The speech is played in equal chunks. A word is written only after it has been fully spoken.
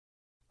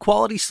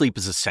Quality sleep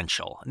is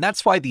essential, and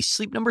that's why the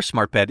Sleep Number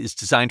Smart Bed is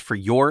designed for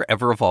your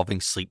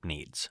ever-evolving sleep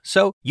needs.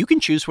 So you can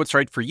choose what's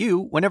right for you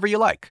whenever you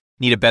like.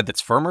 Need a bed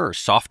that's firmer or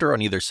softer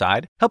on either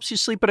side? Helps you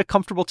sleep at a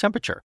comfortable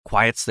temperature.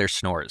 Quiets their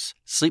snores.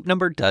 Sleep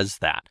Number does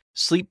that.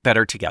 Sleep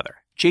better together.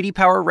 J.D.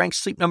 Power ranks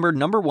Sleep Number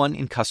 #1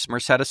 in customer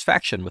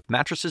satisfaction with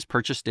mattresses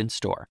purchased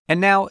in-store.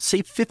 And now,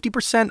 save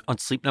 50% on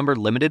Sleep Number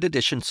limited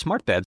edition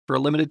smart beds for a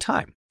limited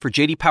time. For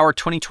J.D. Power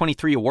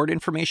 2023 award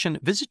information,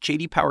 visit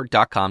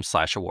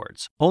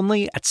jdpower.com/awards.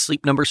 Only at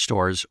Sleep Number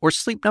stores or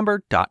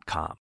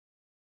sleepnumber.com.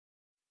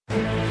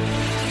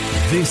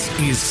 This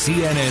is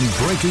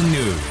CNN Breaking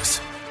News.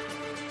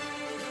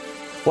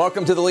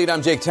 Welcome to The Lead.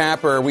 I'm Jake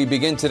Tapper. We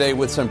begin today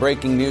with some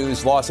breaking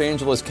news. Los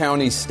Angeles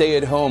County's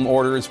stay-at-home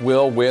orders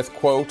will, with,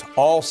 quote,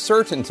 all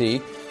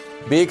certainty,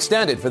 be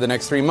extended for the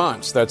next 3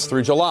 months. That's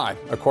through July,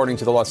 according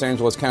to the Los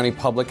Angeles County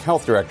Public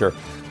Health Director.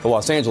 The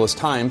Los Angeles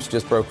Times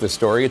just broke this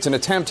story. It's an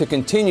attempt to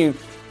continue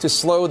to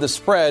slow the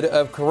spread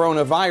of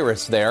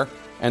coronavirus there.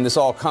 And this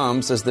all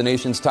comes as the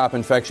nation's top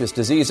infectious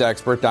disease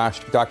expert,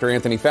 Dr.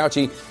 Anthony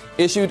Fauci,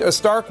 issued a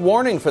stark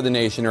warning for the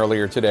nation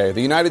earlier today. The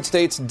United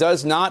States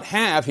does not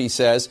have, he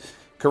says,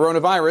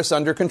 coronavirus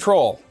under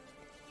control.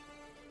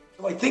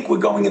 So I think we're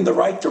going in the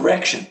right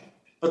direction,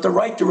 but the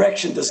right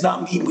direction does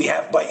not mean we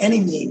have by any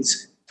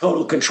means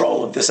total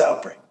control of this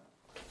outbreak.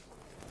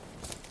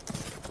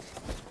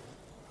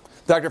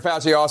 Dr.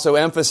 Fauci also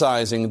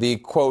emphasizing the,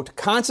 quote,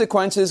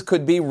 consequences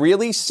could be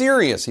really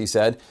serious, he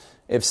said,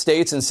 if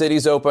states and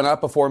cities open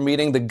up before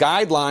meeting the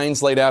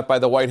guidelines laid out by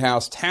the White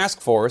House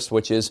task force,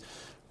 which is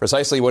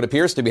precisely what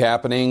appears to be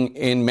happening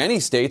in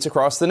many states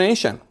across the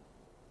nation.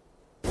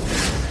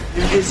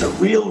 There is a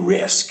real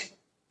risk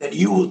that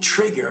you will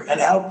trigger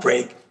an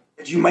outbreak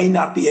that you may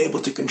not be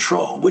able to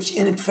control, which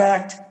in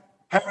fact,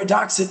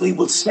 paradoxically,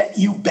 will set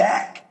you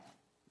back,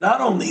 not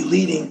only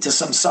leading to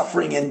some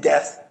suffering and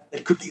death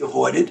that could be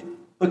avoided,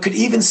 but could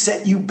even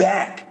set you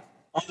back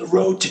on the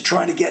road to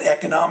trying to get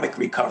economic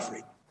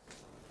recovery.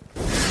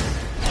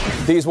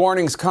 These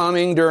warnings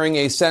coming during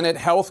a Senate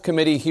Health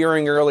Committee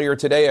hearing earlier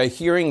today, a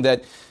hearing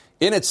that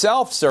in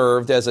itself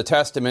served as a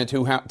testament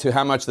to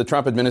how much the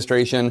Trump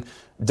administration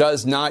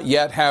does not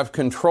yet have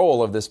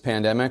control of this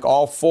pandemic.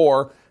 All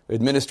 4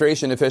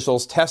 administration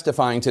officials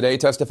testifying today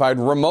testified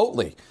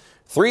remotely.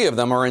 3 of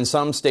them are in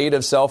some state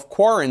of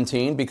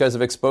self-quarantine because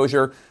of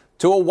exposure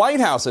to a White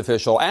House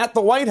official at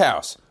the White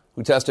House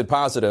who tested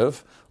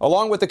positive,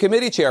 along with the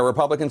committee chair,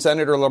 Republican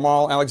Senator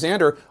Lamar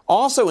Alexander,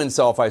 also in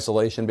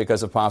self-isolation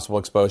because of possible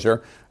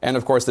exposure. And,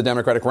 of course, the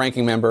Democratic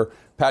ranking member,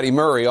 Patty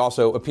Murray,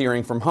 also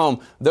appearing from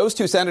home. Those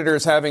 2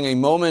 senators having a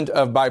moment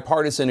of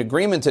bipartisan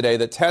agreement today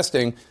that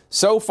testing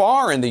so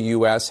far in the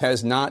U.S.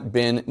 has not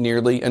been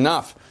nearly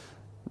enough.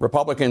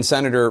 Republican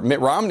Senator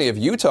Mitt Romney of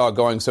Utah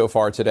going so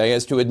far today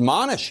as to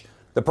admonish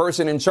the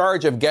person in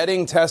charge of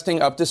getting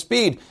testing up to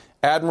speed,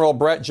 Admiral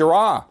Brett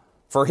Giroir,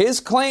 for his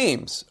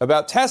claims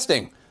about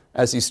testing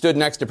as he stood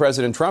next to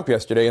President Trump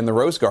yesterday in the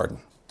Rose Garden.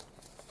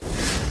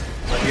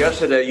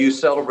 Yesterday, you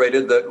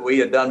celebrated that we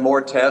had done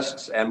more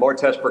tests and more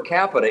tests per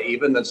capita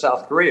even than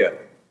South Korea.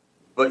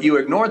 But you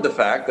ignored the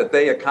fact that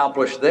they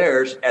accomplished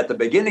theirs at the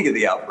beginning of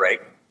the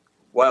outbreak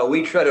while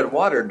we treaded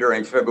water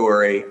during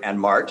February and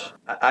March.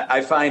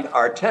 I find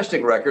our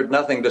testing record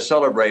nothing to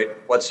celebrate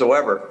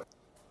whatsoever.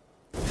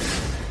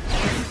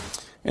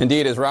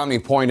 Indeed, as Romney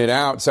pointed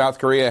out, South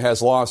Korea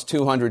has lost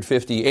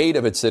 258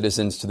 of its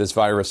citizens to this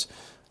virus.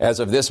 As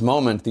of this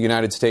moment, the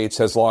United States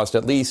has lost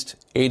at least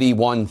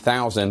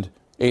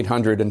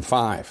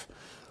 81,805.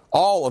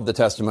 All of the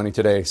testimony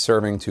today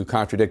serving to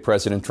contradict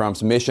President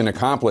Trump's mission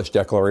accomplished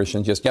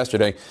declaration just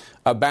yesterday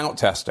about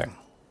testing.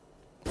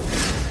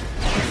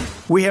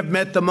 We have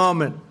met the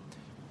moment,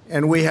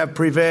 and we have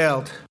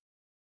prevailed.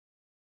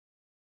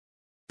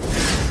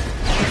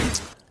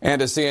 And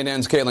as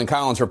CNN's Caitlin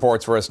Collins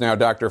reports for us now,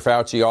 Dr.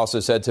 Fauci also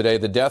said today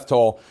the death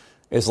toll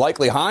is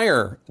likely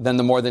higher than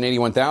the more than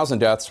 81,000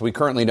 deaths we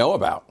currently know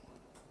about.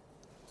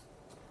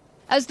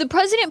 As the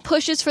president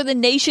pushes for the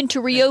nation to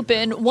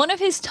reopen, one of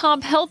his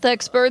top health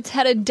experts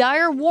had a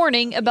dire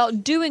warning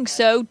about doing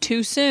so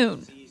too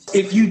soon.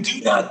 If you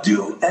do not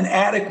do an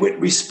adequate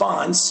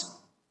response,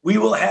 we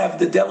will have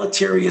the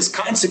deleterious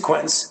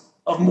consequence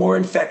of more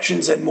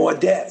infections and more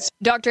deaths.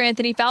 Dr.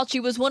 Anthony Fauci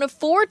was one of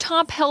 4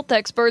 top health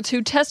experts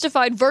who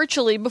testified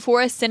virtually before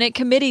a Senate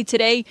committee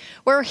today,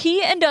 where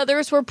he and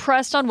others were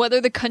pressed on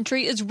whether the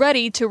country is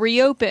ready to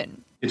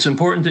reopen. It's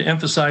important to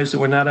emphasize that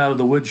we're not out of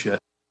the woods yet.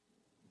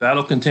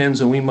 Battle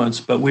contends in we months,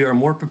 but we are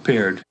more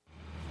prepared.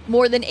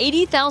 More than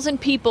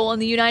 80,000 people in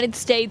the United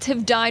States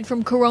have died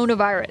from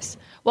coronavirus.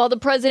 While the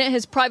president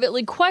has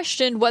privately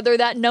questioned whether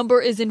that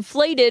number is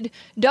inflated,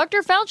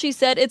 Dr. Fauci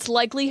said it's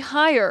likely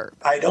higher.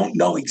 I don't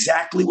know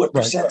exactly what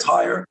percent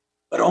higher,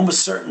 but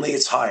almost certainly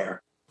it's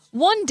higher.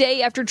 One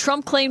day after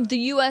Trump claimed the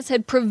U.S.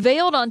 had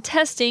prevailed on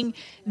testing,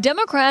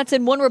 Democrats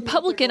and one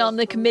Republican on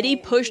the committee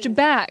pushed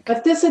back.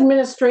 But this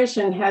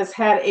administration has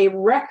had a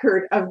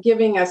record of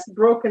giving us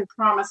broken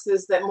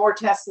promises that more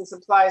tests and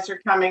supplies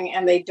are coming,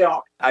 and they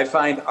don't. I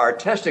find our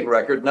testing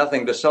record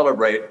nothing to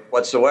celebrate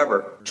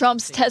whatsoever.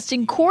 Trump's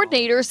testing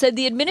coordinator said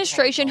the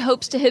administration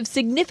hopes to have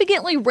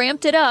significantly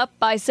ramped it up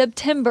by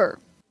September.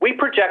 We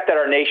project that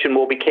our nation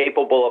will be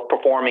capable of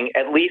performing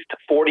at least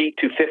 40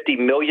 to 50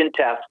 million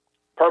tests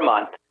per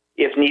month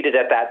if needed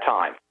at that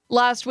time.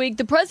 Last week,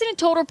 the president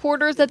told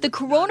reporters that the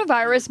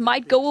coronavirus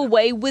might go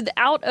away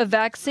without a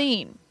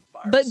vaccine.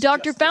 But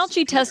Dr.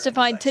 Fauci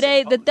testified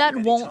today that that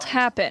won't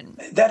happen.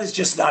 That is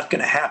just not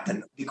going to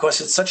happen because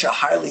it's such a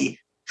highly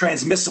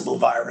transmissible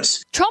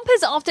virus. Trump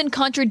has often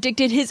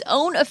contradicted his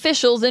own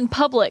officials in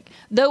public,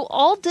 though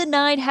all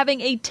denied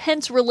having a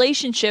tense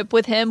relationship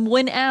with him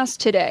when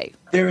asked today.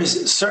 There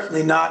is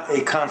certainly not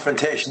a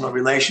confrontational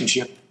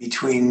relationship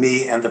between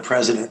me and the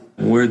president.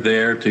 We're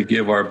there to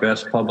give our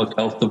best public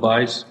health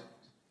advice,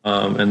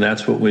 and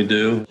that's what we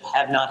do.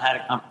 Have not had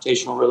a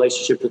confrontational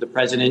relationship with the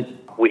president.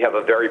 We have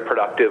a very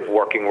productive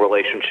working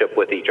relationship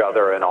with each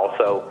other and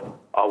also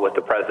with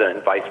the president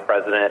and vice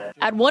president.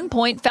 At one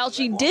point,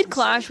 Fauci did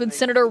clash with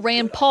Senator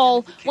Rand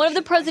Paul, one of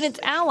the president's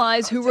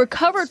allies who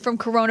recovered from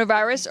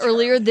coronavirus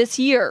earlier this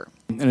year.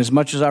 And as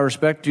much as I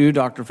respect you,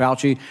 Dr.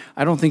 Fauci,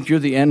 I don't think you're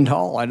the end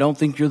all. I don't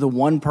think you're the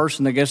one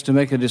person that gets to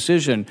make a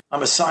decision.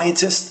 I'm a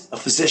scientist, a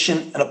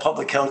physician, and a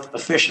public health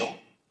official.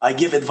 I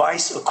give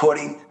advice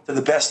according to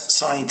the best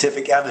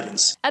scientific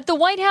evidence. At the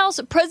White House,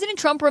 President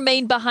Trump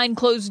remained behind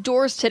closed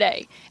doors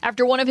today.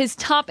 After one of his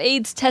top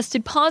aides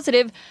tested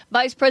positive,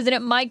 Vice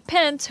President Mike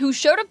Pence, who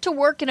showed up to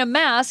work in a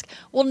mask,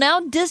 will now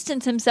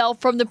distance himself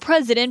from the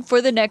president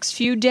for the next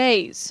few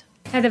days.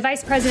 The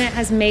vice president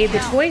has made the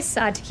choice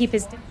to keep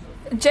his...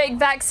 Jake,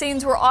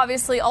 vaccines were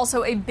obviously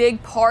also a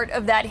big part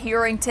of that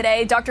hearing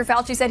today. Dr.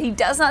 Fauci said he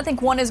does not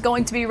think one is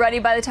going to be ready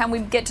by the time we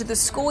get to the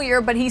school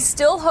year, but he's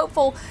still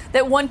hopeful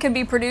that one can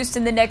be produced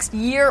in the next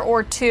year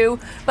or two.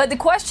 But the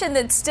question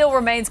that still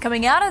remains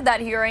coming out of that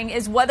hearing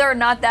is whether or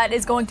not that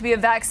is going to be a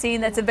vaccine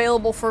that's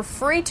available for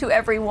free to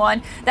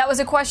everyone. That was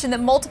a question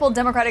that multiple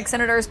Democratic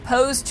senators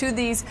posed to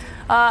these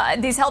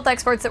health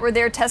experts that were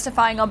there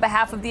testifying on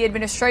behalf of the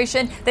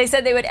administration. They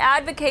said they would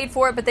advocate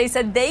for it, but they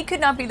said they could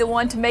not be the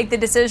one to make the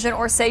decision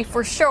or say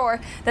for sure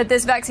that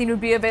this vaccine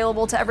would be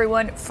available to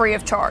everyone free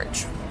of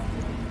charge.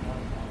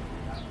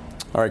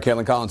 All right,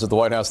 Caitlin Collins at the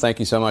White House, thank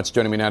you so much.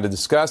 Joining me now to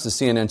discuss is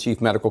CNN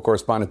Chief Medical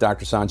Correspondent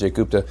Dr. Sanjay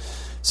Gupta.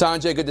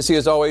 Sanjay, good to see you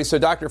as always. So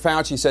Dr.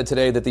 Fauci said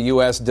today that the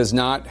U.S. does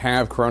not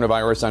have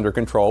coronavirus under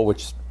control,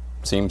 which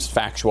seems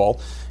factual.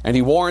 And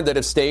he warned that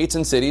if states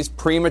and cities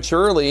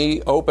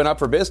prematurely open up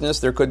for business,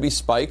 there could be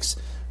spikes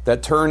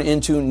that turn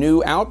into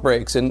new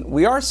outbreaks. And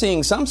we are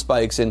seeing some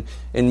spikes in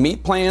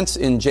meat plants,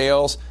 in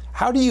jails.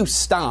 How do you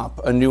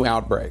stop a new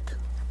outbreak?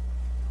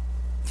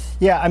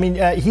 Yeah, I mean,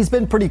 he's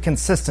been pretty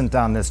consistent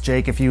on this,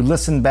 Jake. If you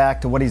listen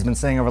back to what he's been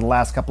saying over the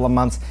last couple of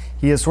months,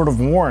 he has sort of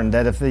warned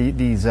that if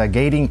these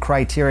gating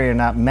criteria are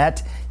not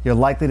met, you're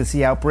likely to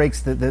see outbreaks.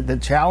 The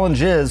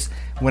challenge is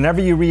whenever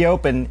you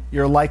reopen,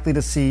 you're likely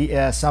to see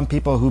some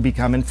people who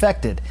become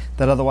infected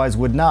that otherwise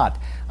would not.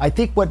 I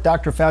think what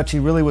Dr.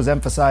 Fauci really was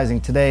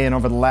emphasizing today and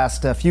over the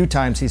last few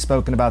times he's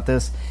spoken about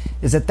this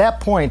is at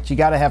that point, you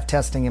got to have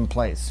testing in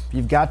place.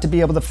 You've got to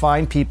be able to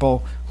find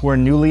people who are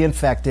newly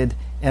infected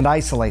and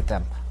isolate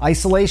them.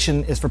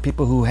 Isolation is for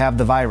people who have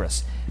the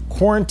virus.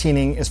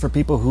 Quarantining is for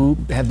people who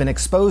have been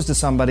exposed to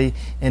somebody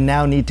and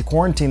now need to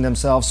quarantine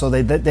themselves so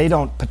they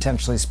don't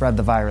potentially spread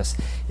the virus.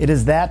 It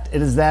is that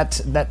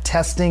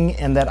testing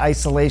and that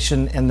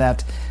isolation and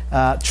that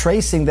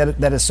tracing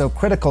that is so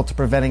critical to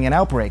preventing an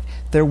outbreak.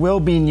 There will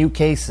be new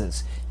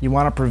cases. You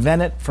want to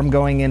prevent it from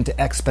going into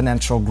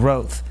exponential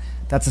growth.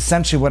 That's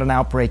essentially what an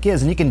outbreak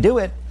is, and you can do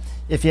it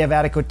if you have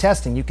adequate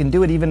testing. You can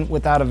do it even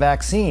without a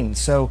vaccine.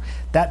 So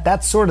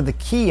that's sort of the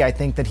key, I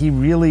think, that he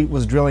really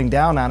was drilling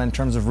down on in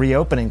terms of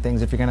reopening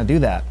things if you're going to do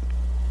that.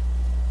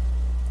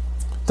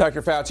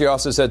 Dr. Fauci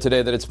also said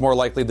today that it's more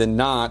likely than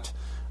not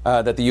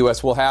that the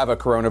U.S. will have a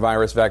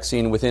coronavirus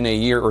vaccine within a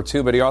year or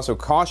two, but he also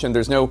cautioned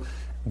there's no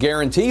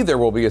guarantee there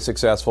will be a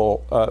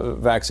successful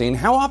vaccine.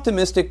 How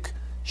optimistic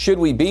should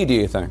we be, do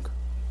you think?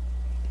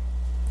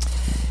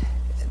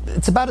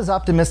 It's about as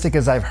optimistic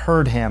as I've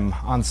heard him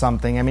on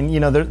something. I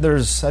mean,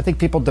 I think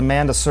people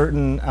demand a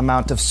certain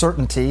amount of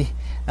certainty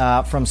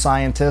from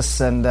scientists,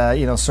 and,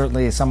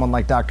 certainly someone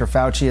like Dr.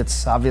 Fauci,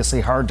 it's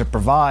obviously hard to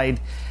provide.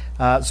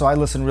 So I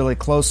listen really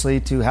closely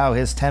to how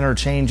his tenor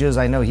changes.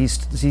 I know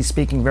he's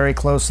speaking very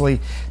closely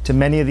to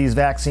many of these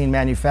vaccine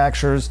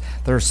manufacturers.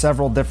 There are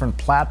several different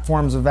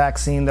platforms of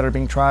vaccine that are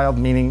being trialed,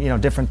 meaning,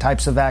 different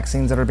types of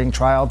vaccines that are being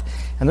trialed.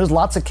 And there's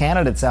lots of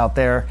candidates out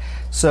there.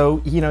 So,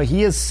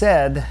 he has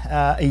said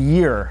a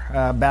year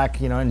back,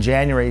 in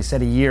January, he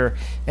said a year,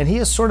 and he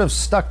has sort of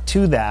stuck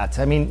to that.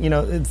 I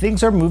mean,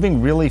 things are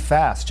moving really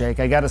fast, Jake.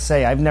 I got to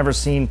say, I've never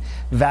seen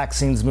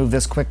vaccines move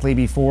this quickly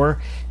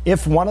before.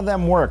 If one of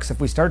them works,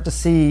 if we start to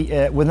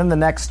see within the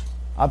next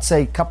I'd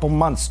say a couple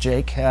months,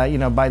 Jake,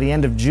 by the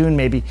end of June,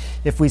 maybe,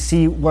 if we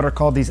see what are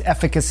called these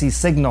efficacy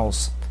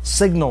signals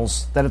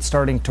that it's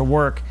starting to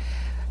work.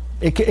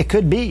 It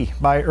could be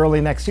by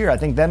early next year. I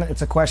think then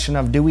it's a question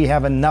of, do we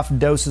have enough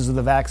doses of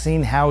the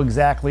vaccine? How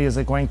exactly is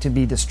it going to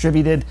be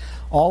distributed?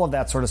 All of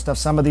that sort of stuff.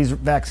 Some of these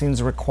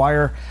vaccines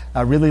require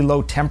really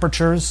low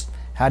temperatures.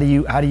 How do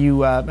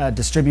you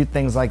distribute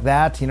things like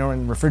that,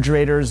 in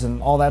refrigerators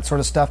and all that sort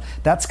of stuff?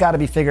 That's got to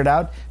be figured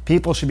out.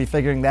 People should be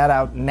figuring that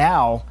out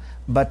now,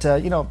 but,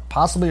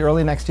 possibly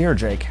early next year,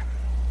 Jake.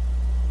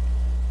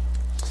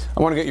 I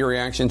want to get your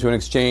reaction to an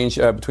exchange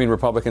between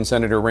Republican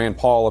Senator Rand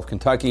Paul of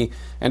Kentucky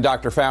and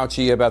Dr.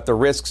 Fauci about the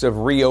risks of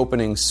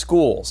reopening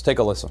schools. Take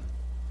a listen.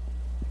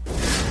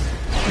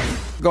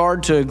 With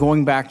regard to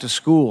going back to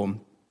school,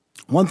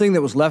 one thing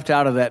that was left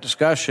out of that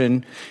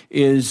discussion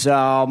is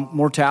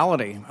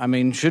mortality. I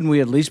mean, shouldn't we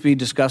at least be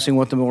discussing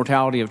what the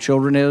mortality of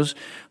children is?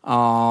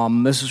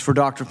 This is for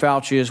Dr.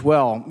 Fauci as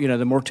well.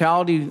 The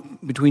mortality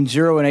between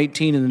 0 and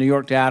 18 in the New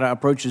York data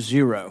approaches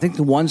 0. I think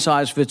the one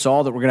size fits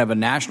all that we're going to have a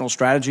national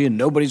strategy and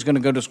nobody's going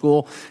to go to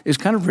school is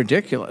kind of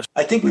ridiculous.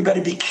 I think we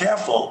better be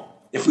careful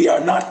if we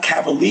are not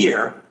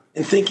cavalier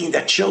in thinking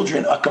that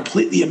children are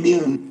completely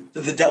immune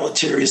to the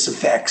deleterious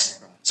effects.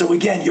 So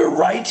again, you're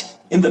right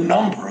in the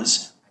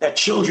numbers that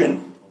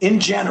children in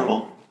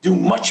general do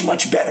much,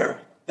 much better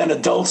than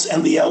adults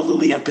and the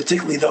elderly, and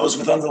particularly those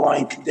with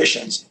underlying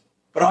conditions.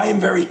 But I am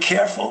very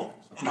careful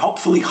and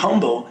hopefully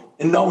humble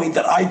in knowing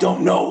that I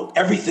don't know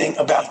everything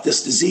about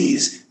this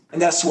disease,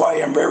 and that's why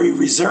I'm very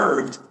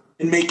reserved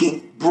in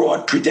making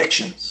broad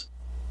predictions.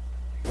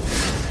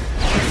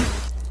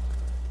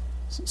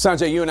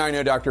 Sanjay, you and I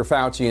know Dr.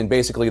 Fauci, and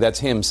basically that's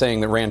him saying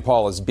that Rand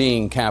Paul is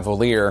being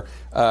cavalier.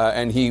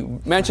 And he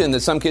mentioned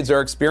that some kids are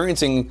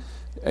experiencing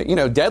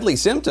deadly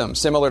symptoms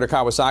similar to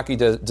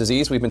Kawasaki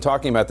disease. We've been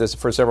talking about this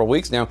for several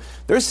weeks now.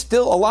 There's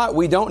still a lot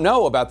we don't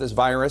know about this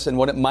virus and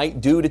what it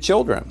might do to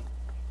children.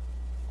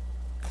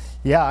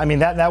 Yeah, I mean,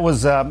 that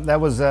was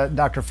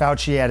Dr.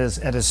 Fauci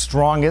at his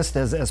strongest,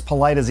 as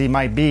polite as he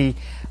might be.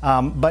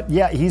 But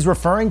yeah, he's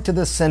referring to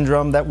this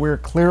syndrome that we're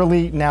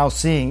clearly now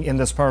seeing in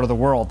this part of the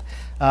world.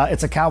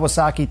 It's a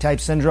Kawasaki type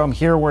syndrome.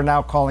 Here we're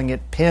now calling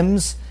it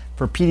PIMS,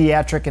 for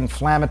pediatric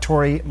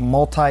inflammatory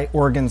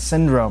multi-organ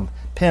syndrome.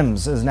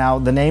 PIMS is now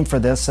the name for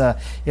this.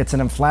 It's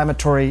an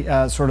inflammatory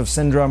sort of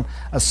syndrome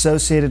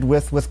associated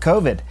with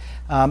COVID.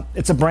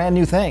 It's a brand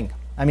new thing.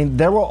 I mean,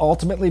 there will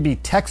ultimately be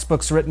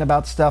textbooks written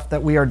about stuff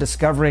that we are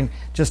discovering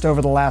just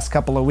over the last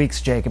couple of weeks,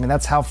 Jake. I mean,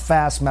 that's how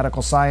fast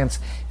medical science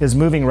is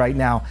moving right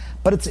now.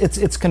 But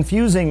it's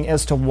confusing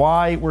as to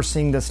why we're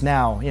seeing this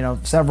now,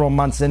 several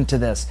months into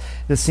this.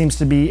 This seems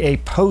to be a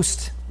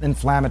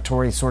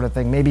post-inflammatory sort of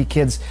thing. Maybe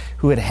kids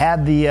who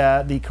had the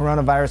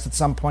coronavirus at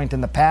some point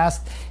in the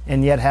past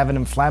and yet have an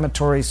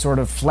inflammatory sort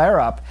of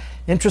flare-up.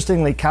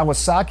 Interestingly,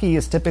 Kawasaki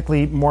is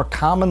typically more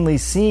commonly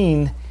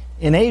seen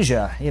in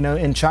Asia,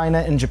 in China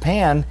and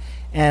Japan.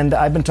 And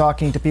I've been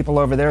talking to people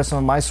over there, some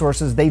of my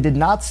sources, they did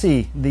not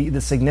see the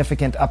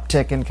significant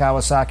uptick in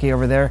Kawasaki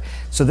over there.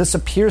 So this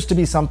appears to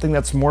be something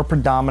that's more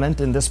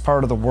predominant in this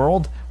part of the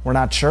world. We're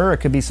not sure. It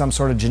could be some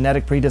sort of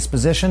genetic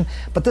predisposition.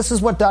 But this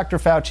is what Dr.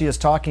 Fauci is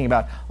talking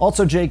about.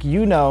 Also, Jake,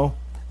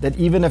 that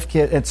even if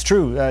it's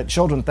true,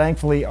 children,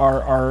 thankfully,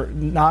 are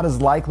not as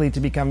likely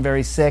to become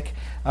very sick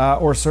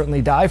or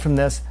certainly die from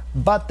this,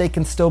 but they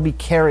can still be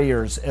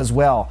carriers as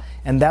well.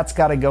 And that's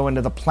got to go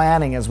into the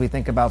planning as we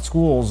think about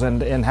schools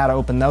and how to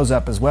open those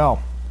up as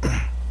well.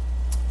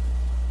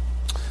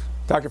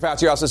 Dr.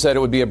 Fauci also said it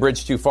would be a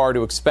bridge too far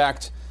to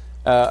expect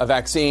a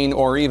vaccine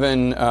or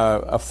even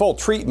a full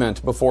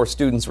treatment before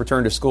students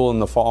return to school in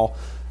the fall.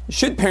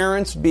 Should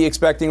parents be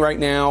expecting right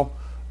now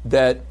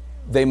that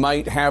they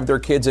might have their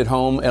kids at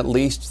home at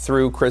least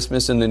through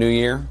Christmas and the New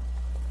Year?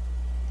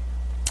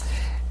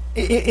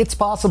 It's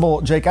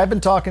possible, Jake. I've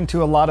been talking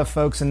to a lot of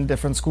folks in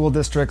different school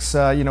districts.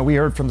 We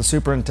heard from the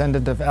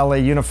superintendent of LA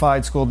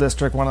Unified School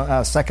District,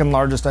 second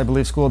largest, I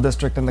believe, school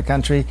district in the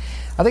country.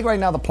 I think right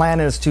now the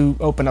plan is to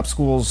open up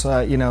schools,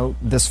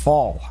 this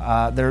fall.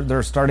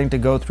 They're starting to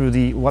go through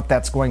what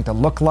that's going to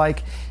look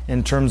like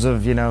in terms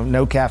of,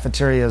 no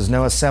cafeterias,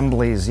 no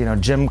assemblies,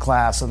 gym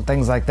class and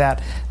things like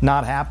that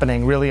not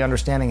happening, really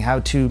understanding how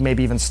to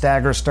maybe even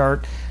stagger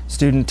start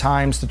student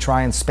times to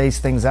try and space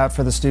things out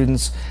for the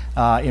students,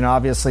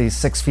 obviously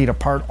 6 feet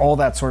apart, all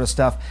that sort of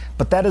stuff.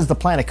 But that is the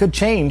plan. It could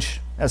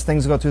change as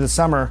things go through the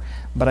summer,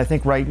 but I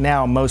think right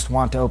now most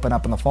want to open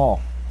up in the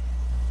fall.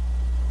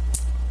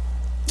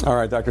 All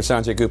right, Dr.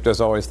 Sanjay Gupta,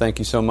 as always, thank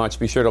you so much.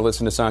 Be sure to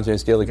listen to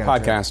Sanjay's Daily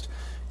Podcast.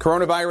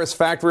 Coronavirus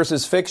Fact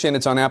versus Fiction.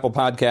 It's on Apple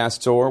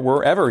Podcasts or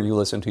wherever you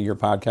listen to your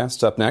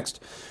podcasts. Up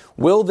next,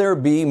 will there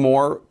be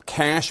more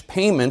cash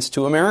payments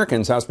to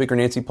Americans? House Speaker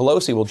Nancy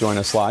Pelosi will join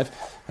us live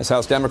as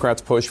House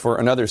Democrats push for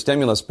another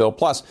stimulus bill.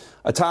 Plus,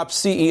 a top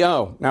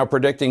CEO now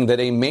predicting that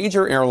a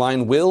major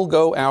airline will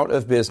go out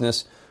of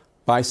business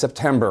by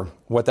September.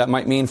 What that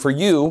might mean for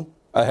you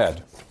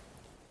ahead.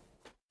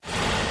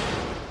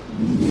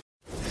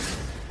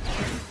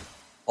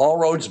 All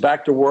roads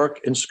back to work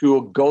and school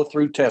go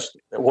through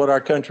testing. What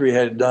our country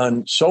had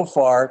done so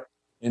far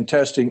in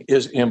testing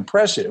is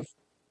impressive,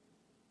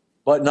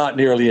 but not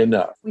nearly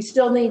enough. We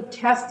still need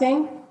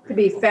testing to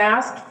be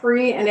fast,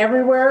 free, and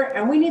everywhere,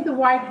 and we need the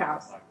White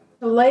House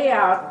to lay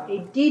out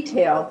a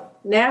detailed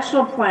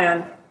national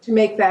plan to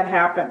make that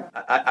happen.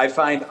 I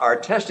find our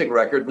testing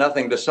record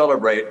nothing to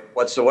celebrate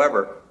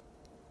whatsoever.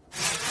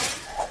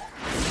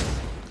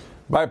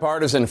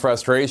 Bipartisan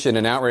frustration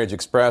and outrage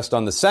expressed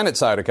on the Senate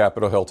side of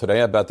Capitol Hill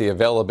today about the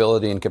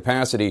availability and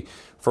capacity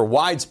for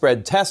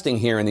widespread testing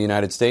here in the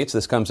United States.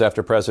 This comes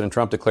after President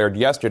Trump declared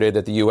yesterday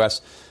that the U.S.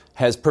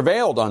 has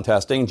prevailed on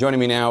testing. Joining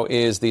me now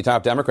is the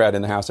top Democrat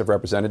in the House of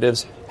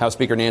Representatives, House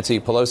Speaker Nancy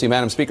Pelosi.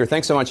 Madam Speaker,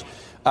 thanks so much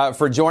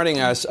for joining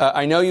us.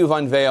 I know you've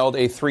unveiled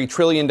a $3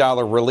 trillion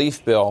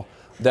relief bill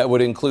that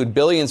would include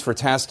billions for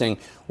testing.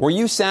 Were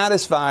you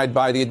satisfied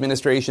by the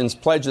administration's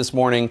pledge this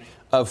morning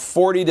of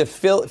 40 to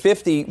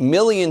 50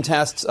 million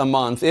tests a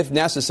month, if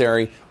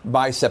necessary,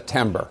 by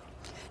September?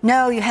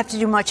 No, you have to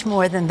do much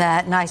more than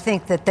that, and I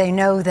think that they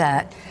know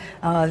that.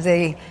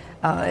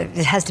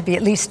 It has to be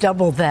at least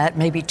double that,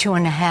 maybe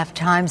 2.5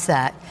 times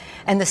that.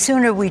 And the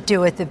sooner we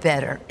do it, the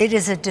better. It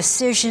is a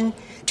decision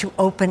to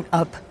open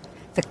up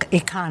the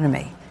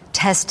economy.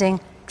 Testing,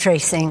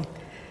 tracing,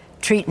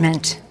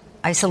 treatment,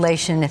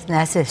 isolation if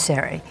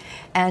necessary.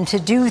 And to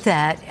do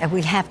that,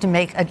 we have to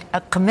make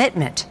a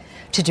commitment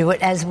to do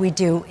it as we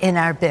do in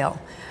our bill.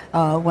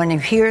 When you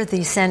hear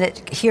the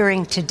Senate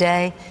hearing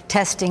today,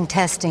 testing,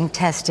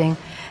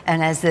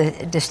 and as the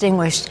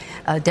distinguished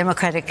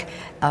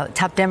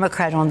top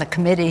Democrat on the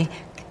committee,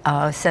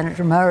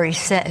 Senator Murray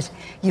said,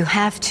 you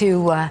have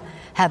to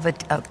have a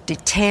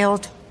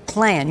detailed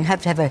plan. You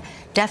have to have a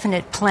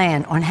definite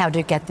plan on how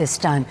to get this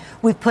done.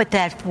 We put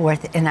that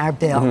forth in our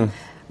bill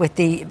with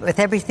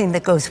everything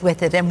that goes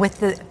with it, and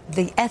with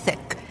the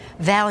ethic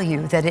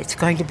value that it's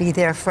going to be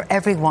there for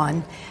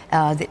everyone,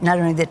 not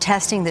only the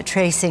testing, the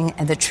tracing,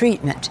 and the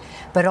treatment,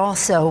 but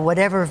also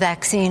whatever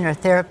vaccine or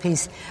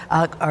therapies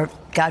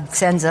God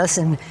sends us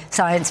and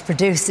science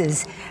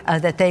produces,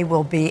 that they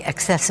will be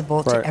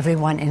accessible to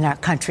everyone in our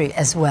country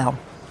as well.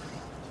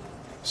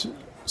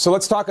 So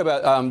let's talk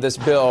about this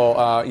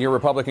bill. Your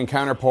Republican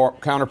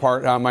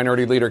counterpart,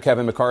 Minority Leader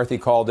Kevin McCarthy,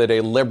 called it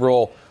a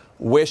liberal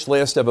wish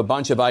list of a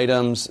bunch of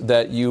items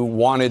that you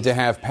wanted to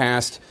have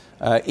passed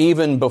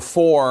even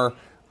before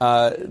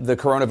the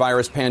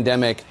coronavirus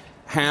pandemic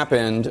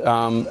happened.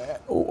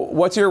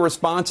 What's your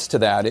response to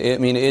that? I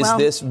mean, is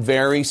this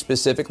very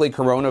specifically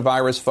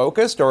coronavirus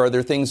focused, or are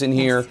there things in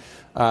here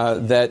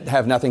that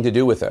have nothing to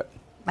do with it?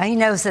 He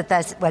knows that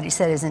that's what he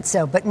said isn't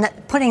so.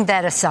 But putting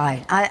that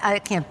aside, I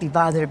can't be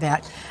bothered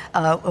about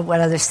what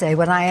others say.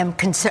 What I'm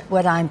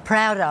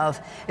proud of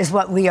is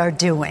what we are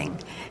doing.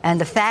 And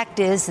the fact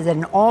is that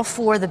in all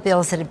 4 of the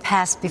bills that have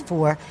passed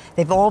before,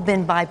 they've all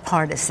been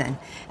bipartisan.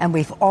 And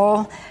we've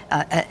all,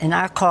 in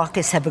our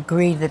caucus, have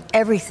agreed that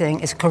everything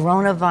is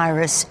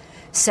coronavirus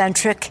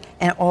centric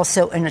and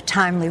also in a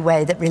timely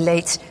way that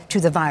relates to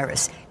the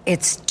virus.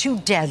 It's too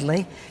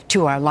deadly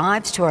to our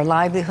lives, to our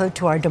livelihood,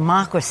 to our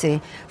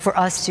democracy for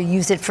us to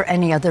use it for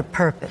any other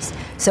purpose.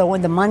 So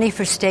when the money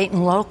for state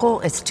and local,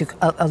 it's to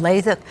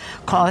defray the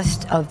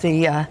cost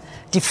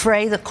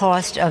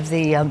of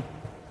the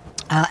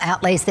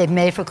outlays they've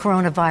made for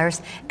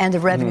coronavirus and the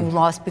revenue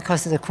lost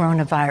because of the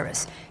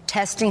coronavirus.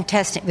 Testing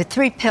with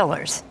 3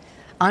 pillars.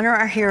 Honor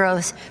our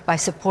heroes by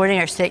supporting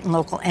our state and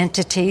local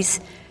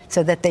entities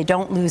so that they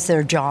don't lose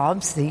their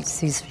jobs.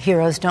 These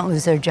heroes don't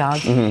lose their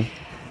jobs.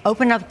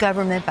 Open up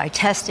government by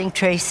testing,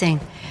 tracing,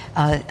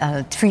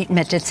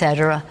 treatment,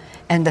 etc.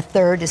 And the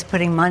third is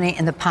putting money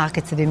in the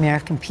pockets of the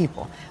American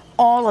people.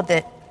 All of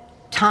it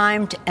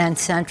timed and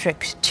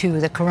centric to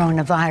the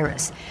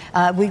coronavirus.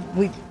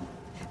 It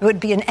would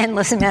be an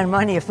endless amount of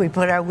money if we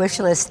put our wish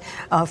list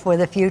for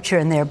the future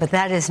in there, but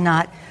that is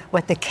not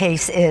what the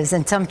case is.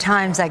 And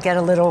sometimes I get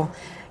a little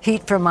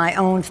heat from my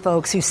own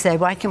folks who say,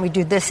 why can't we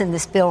do this in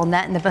this bill and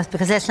that in the bill?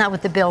 Because that's not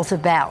what the bill's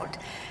about.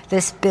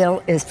 This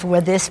bill is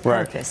for this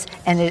purpose,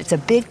 and it's a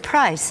big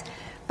price,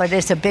 but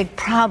it's a big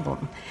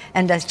problem.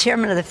 And as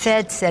chairman of the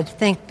Fed said,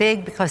 think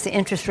big because the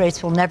interest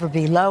rates will never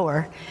be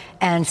lower.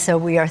 And so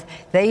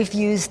they've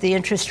used the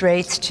interest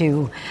rates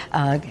to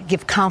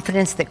give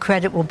confidence that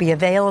credit will be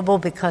available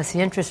because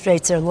the interest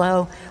rates are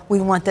low. We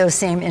want those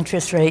same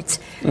interest rates.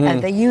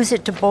 And they use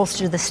it to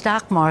bolster the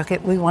stock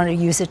market. We want to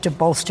use it to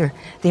bolster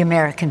the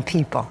American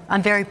people.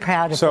 I'm very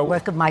proud of the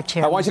work of my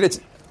chairman. I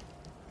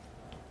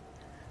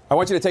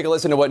want you to take a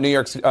listen to what New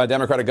York's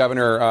Democratic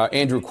Governor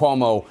Andrew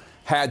Cuomo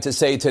had to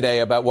say today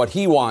about what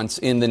he wants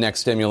in the next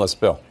stimulus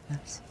bill.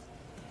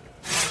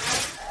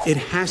 It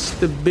has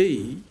to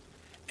be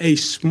a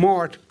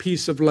smart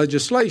piece of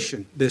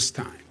legislation this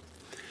time.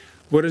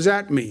 What does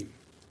that mean?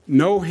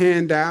 No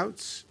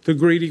handouts to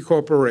greedy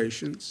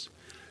corporations,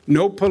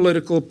 no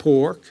political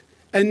pork,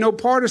 and no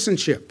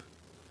partisanship.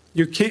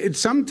 You can't.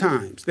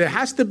 Sometimes there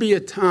has to be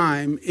a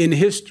time in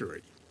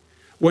history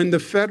when the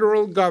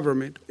federal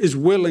government is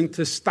willing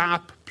to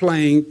stop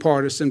playing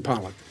partisan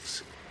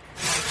politics.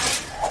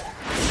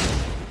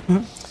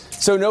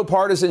 So no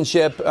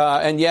partisanship,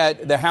 and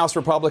yet the House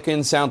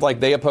Republicans sound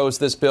like they oppose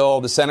this bill.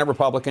 The Senate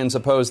Republicans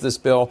oppose this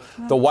bill.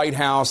 The White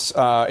House,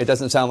 it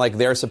doesn't sound like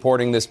they're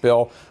supporting this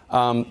bill.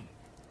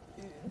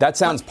 That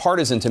sounds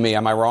partisan to me.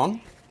 Am I wrong?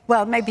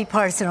 Well, it may be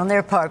partisan on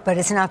their part, but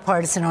it's not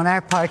partisan on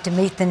our part to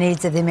meet the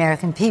needs of the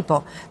American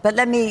people. But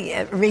let me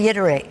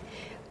reiterate.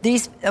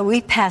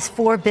 We passed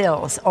 4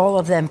 bills, all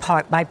of them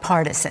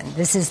bipartisan.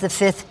 This is the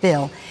 5th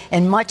bill.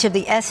 And much of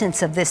the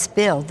essence of this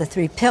bill, the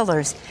 3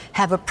 pillars,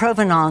 have a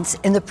provenance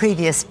in the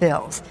previous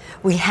bills.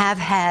 We have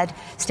had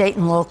state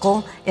and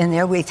local in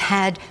there. We've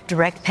had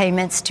direct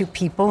payments to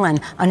people and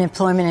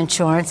unemployment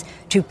insurance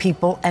to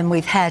people, and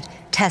we've had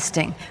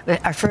testing.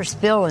 Our first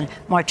bill on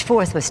March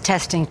 4th was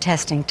testing.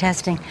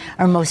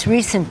 Our most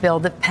recent bill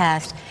that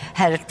passed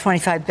had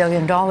 $25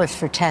 billion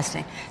for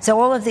testing. So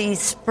all of these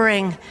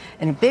spring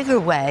in a bigger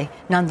way,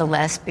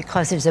 nonetheless,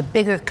 because there's a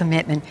bigger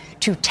commitment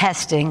to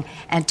testing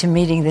and to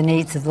meeting the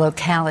needs of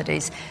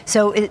localities.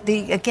 So,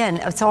 again,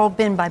 it's all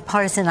been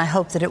bipartisan. I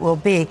hope that it will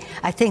be.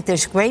 I think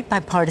there's great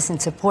bipartisan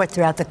support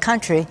throughout the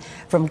country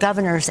from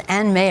governors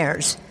and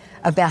mayors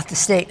about the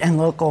state and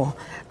local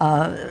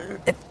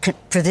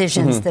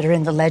provisions that are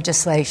in the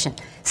legislation.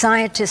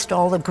 Scientists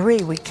all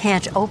agree we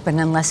can't open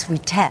unless we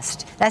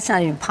test. That's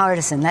not even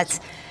partisan. That's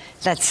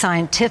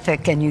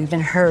scientific. And you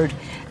even heard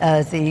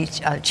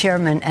the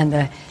chairman and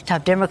the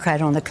top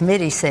Democrat on the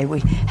committee say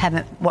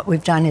what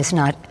we've done is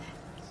not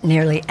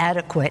nearly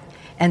adequate.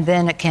 And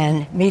then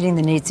again, meeting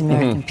the needs of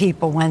American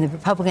people. When the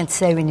Republicans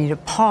say we need a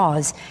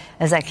pause,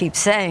 as I keep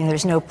saying,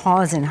 there's no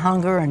pause in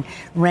hunger and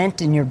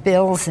rent in your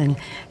bills and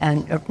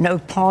no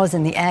pause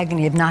in the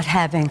agony of not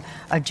having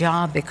a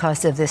job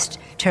because of this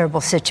terrible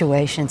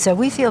situation. So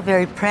we feel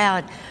very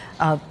proud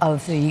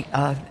of the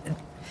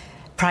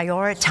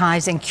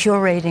prioritizing,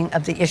 curating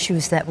of the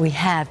issues that we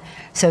have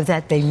so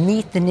that they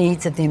meet the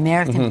needs of the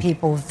American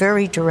people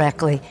very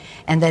directly,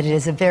 and that it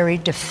is a very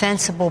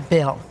defensible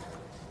bill.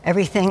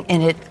 Everything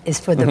in it is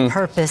for the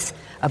purpose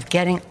of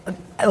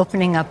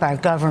opening up our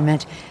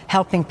government,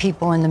 helping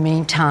people in the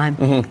meantime,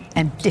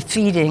 and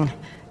defeating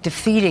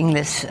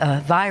this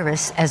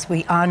virus as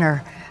we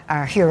honor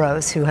our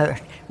heroes who are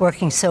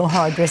working so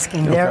hard,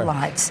 risking their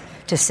lives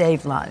to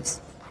save lives.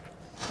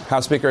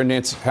 House Speaker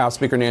Nancy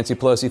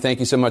Pelosi, thank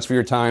you so much for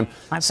your time.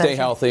 Stay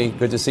healthy.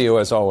 Good to see you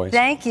as always.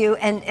 Thank you.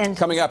 And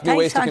coming up, new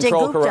ways to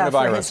control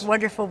coronavirus. For his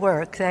wonderful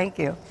work. Thank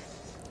you.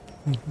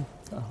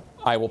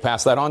 I will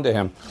pass that on to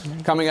him.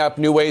 Coming up,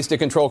 new ways to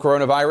control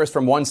coronavirus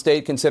from one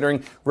state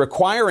considering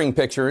requiring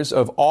pictures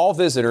of all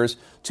visitors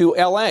to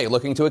L.A.,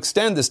 looking to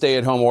extend the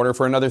stay-at-home order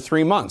for another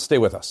 3 months. Stay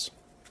with us.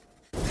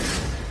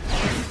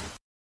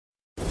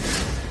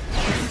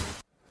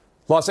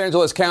 Los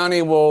Angeles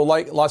County will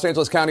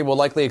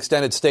likely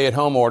extend its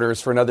stay-at-home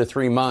orders for another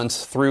 3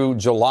 months through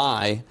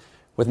July.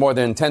 With more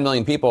than 10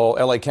 million people,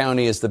 L.A.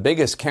 County is the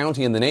biggest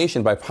county in the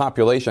nation by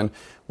population,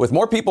 with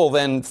more people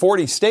than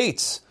 40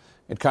 states.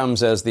 It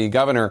comes as the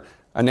governor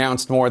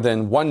announced more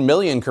than 1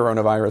 million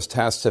coronavirus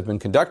tests have been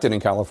conducted in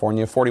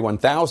California,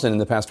 41,000 in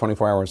the past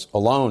 24 hours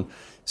alone.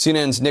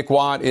 CNN's Nick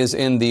Watt is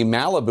in the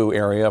Malibu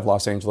area of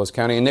Los Angeles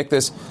County. And Nick,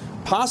 this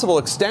possible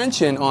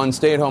extension on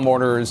stay-at-home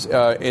orders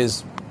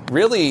is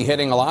really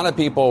hitting a lot of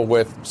people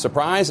with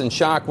surprise and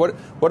shock. What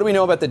do we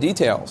know about the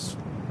details?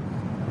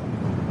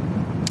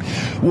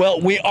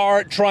 Well, we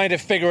are trying to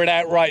figure it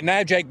out right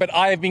now, Jake, but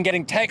I have been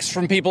getting texts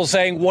from people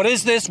saying, what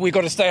is this? We've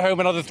got to stay home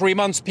another 3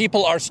 months.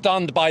 People are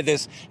stunned by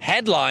this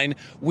headline.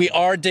 We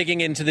are digging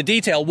into the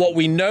detail. What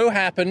we know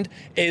happened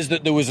is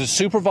that there was a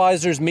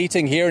supervisors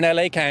meeting here in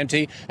L.A.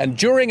 County, and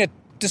during a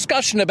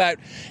discussion about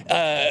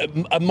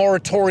a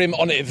moratorium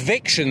on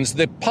evictions,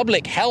 the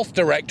public health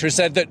director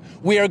said that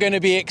we are going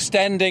to be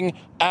extending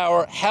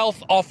our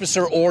health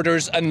officer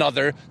orders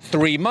another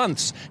 3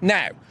 months.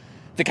 Now,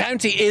 the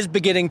county is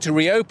beginning to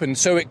reopen,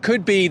 so it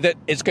could be that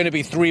it's going to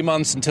be 3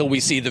 months until we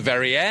see the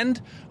very end,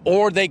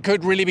 or they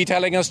could really be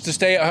telling us to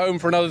stay at home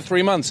for another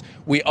 3 months.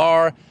 We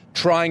are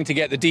trying to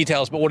get the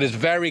details, but what is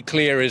very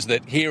clear is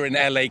that here in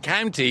LA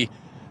County,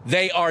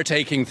 they are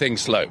taking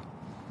things slow.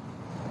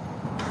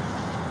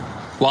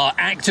 While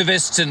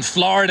activists in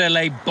Florida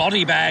lay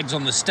body bags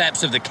on the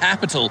steps of the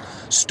Capitol,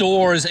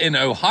 stores in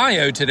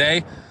Ohio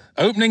today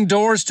opening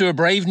doors to a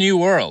brave new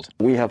world.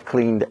 We have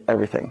cleaned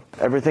everything.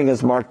 Everything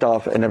is marked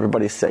off and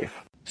everybody's safe.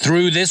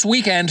 Through this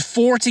weekend,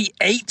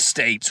 48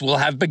 states will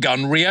have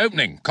begun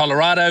reopening.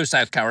 Colorado,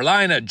 South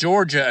Carolina,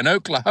 Georgia, and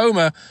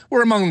Oklahoma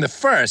were among the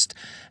first,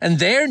 and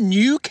their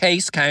new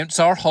case counts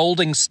are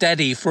holding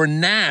steady for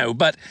now,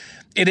 but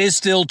it is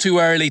still too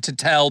early to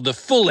tell the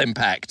full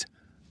impact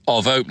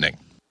of opening.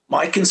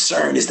 My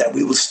concern is that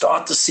we will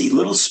start to see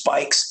little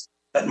spikes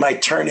that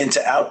might turn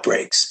into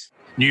outbreaks.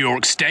 New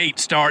York State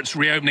starts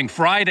reopening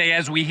Friday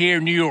as we hear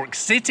New York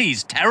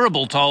City's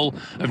terrible toll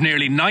of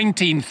nearly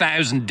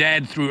 19,000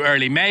 dead through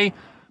early May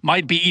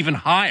might be even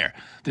higher.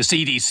 The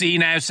CDC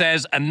now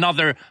says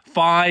another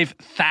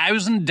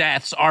 5,000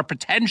 deaths are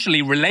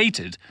potentially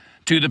related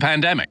to the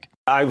pandemic.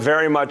 I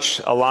very much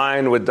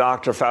align with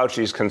Dr.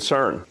 Fauci's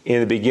concern.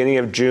 In the beginning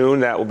of June,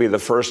 that will be the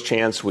first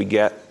chance we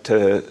get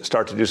to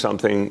start to do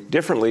something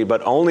differently,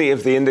 but only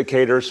if the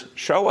indicators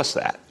show us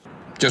that.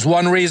 Just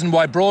one reason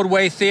why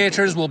Broadway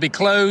theaters will be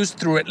closed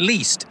through at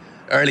least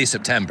early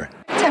September.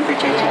 Temperature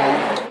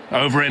check.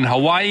 Over in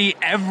Hawaii,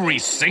 every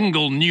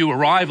single new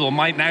arrival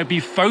might now be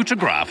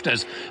photographed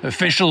as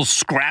officials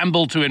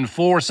scramble to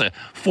enforce a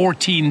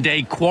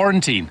 14-day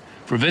quarantine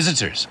for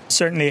visitors.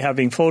 Certainly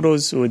having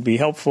photos would be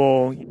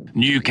helpful.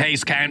 New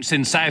case counts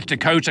in South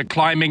Dakota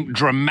climbing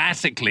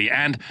dramatically,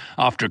 and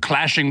after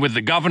clashing with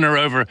the governor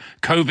over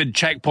COVID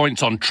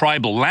checkpoints on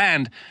tribal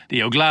land,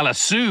 the Oglala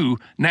Sioux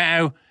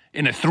now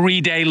in a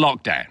 3-day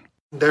lockdown.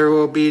 There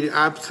will be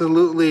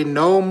absolutely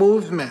no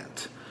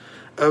movement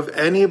of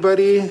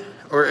anybody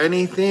or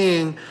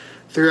anything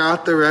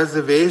throughout the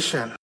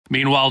reservation.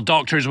 Meanwhile,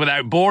 Doctors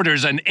Without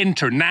Borders, an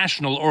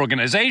international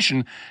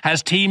organization,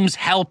 has teams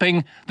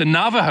helping the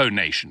Navajo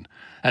Nation.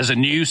 As a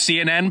new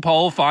CNN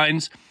poll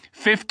finds,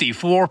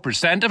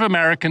 54% of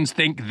Americans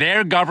think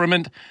their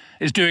government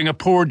is doing a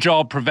poor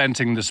job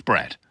preventing the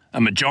spread. A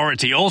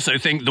majority also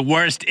think the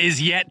worst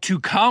is yet to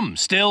come.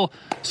 Still,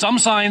 some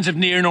signs of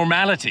near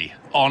normality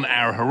on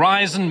our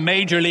horizon.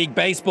 Major League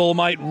Baseball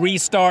might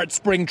restart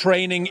spring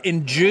training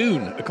in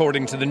June,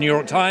 according to the New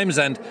York Times,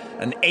 and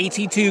an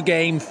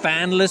 82-game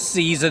fanless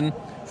season.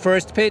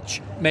 First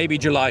pitch, maybe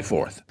July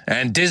 4th.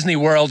 And Disney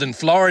World in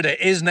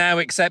Florida is now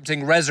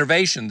accepting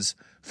reservations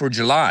for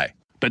July.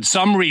 But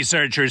some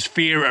researchers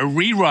fear a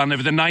rerun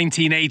of the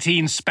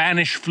 1918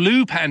 Spanish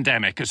flu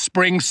pandemic, a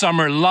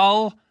spring-summer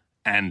lull,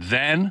 and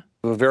then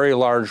a very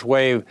large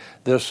wave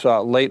this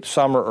late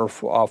summer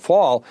or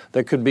fall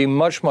that could be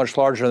much, much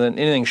larger than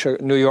anything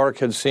New York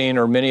had seen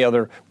or many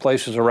other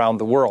places around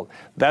the world.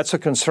 That's a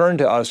concern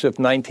to us if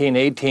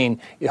 1918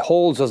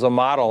 holds as a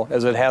model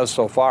as it has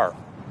so far.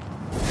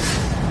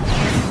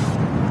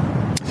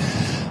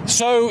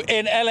 So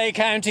in LA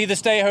County, the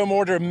stay-home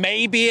order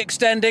may be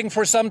extending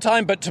for some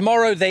time, but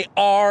tomorrow they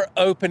are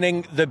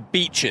opening the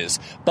beaches.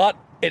 But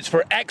it's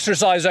for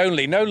exercise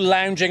only. No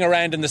lounging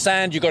around in the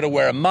sand. You've got to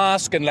wear a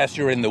mask unless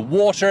you're in the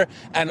water.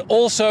 And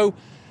also,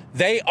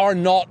 they are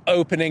not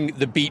opening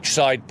the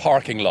beachside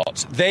parking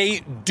lots.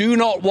 They do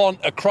not want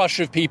a crush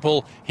of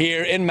people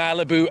here in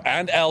Malibu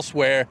and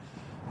elsewhere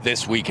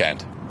this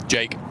weekend.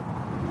 Jake.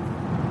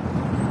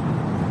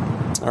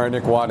 All right,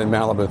 Nick Watt in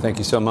Malibu, thank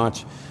you so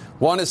much.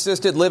 One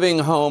assisted living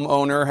home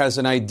owner has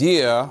an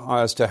idea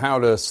as to how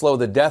to slow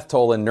the death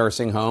toll in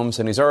nursing homes,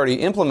 and he's already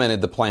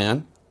implemented the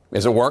plan.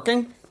 Is it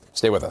working?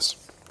 Stay with us.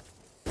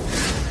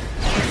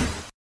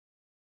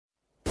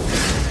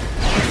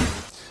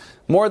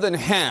 More than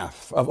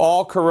half of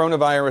all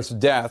coronavirus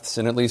deaths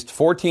in at least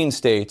 14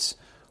 states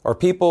are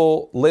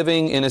people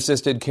living in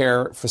assisted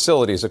care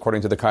facilities,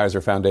 according to the Kaiser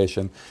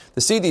Foundation.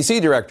 The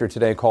CDC Director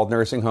today called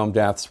nursing home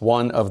deaths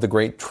one of the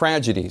great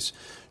tragedies.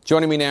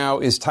 Joining me now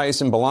is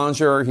Tyson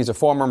Belanger. He's a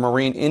former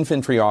Marine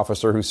infantry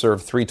officer who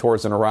served 3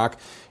 tours in Iraq,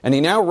 and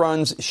he now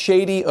runs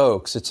Shady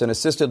Oaks. It's an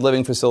assisted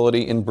living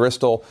facility in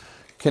Bristol,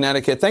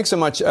 Connecticut. Thanks so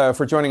much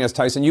for joining us,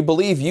 Tyson. You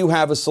believe you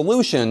have a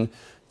solution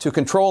to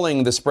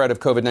controlling the spread of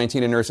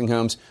COVID-19 in nursing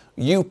homes.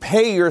 You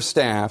pay your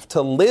staff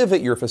to live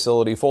at your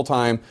facility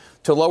full-time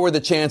to lower the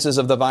chances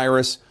of the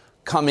virus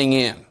coming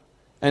in.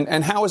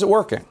 And how is it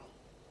working?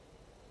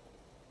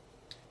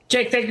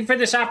 Jake, thank you for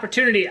this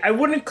opportunity. I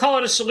wouldn't call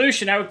it a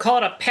solution. I would call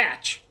it a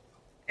patch.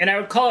 And I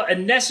would call it a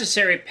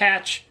necessary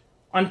patch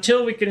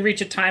until we can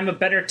reach a time of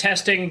better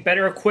testing,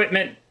 better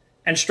equipment,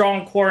 and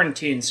strong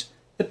quarantines.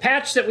 The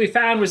patch that we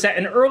found was that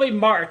in early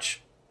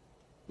March,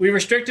 we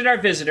restricted our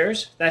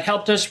visitors. That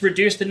helped us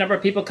reduce the number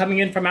of people coming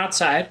in from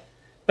outside.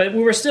 But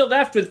we were still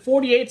left with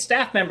 48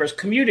 staff members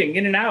commuting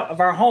in and out of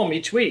our home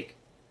each week.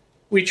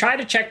 We tried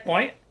a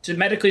checkpoint to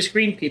medically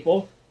screen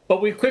people,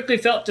 but we quickly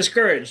felt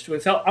discouraged. We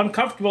felt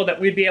uncomfortable that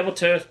we'd be able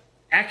to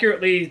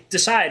accurately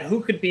decide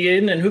who could be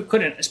in and who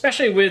couldn't,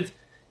 especially with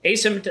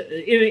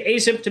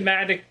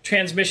asymptomatic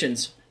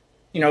transmissions.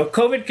 You know,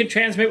 COVID can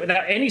transmit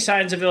without any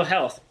signs of ill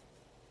health.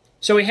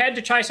 So we had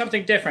to try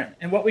something different.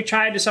 And what we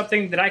tried is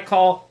something that I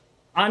call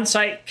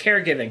on-site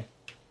caregiving.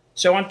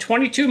 So on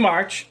 22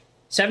 March,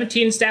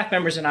 17 staff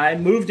members and I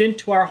moved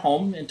into our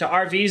home, into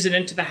RVs and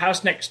into the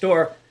house next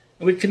door.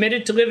 And we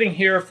committed to living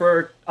here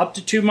for up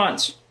to 2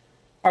 months.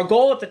 Our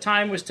goal at the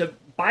time was to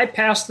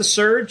bypass the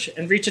surge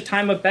and reach a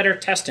time of better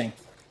testing.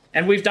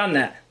 And we've done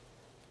that.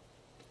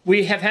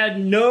 We have had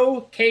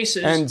no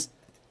cases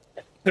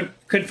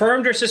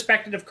confirmed or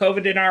suspected of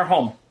COVID in our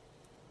home.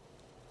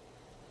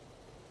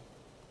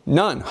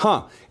 None,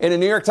 huh? In a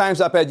New York Times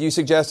op-ed, you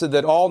suggested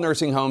that all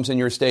nursing homes in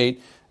your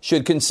state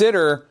should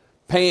consider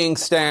paying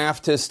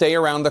staff to stay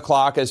around the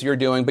clock as you're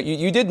doing. But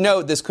you did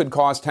note this could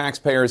cost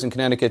taxpayers in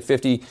Connecticut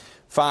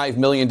 $55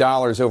 million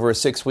over a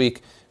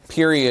 6-week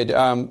period.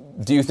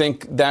 Do you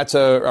think that's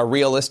a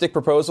realistic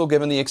proposal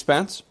given the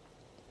expense?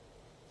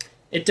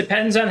 It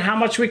depends on how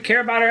much we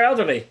care about our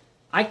elderly.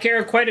 I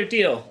care quite a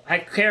deal. I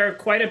care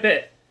quite a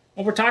bit.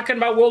 When we're talking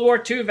about World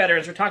War II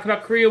veterans, we're talking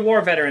about Korea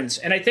War veterans,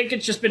 and I think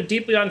it's just been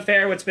deeply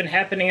unfair what's been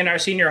happening in our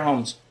senior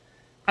homes.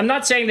 I'm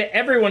not saying that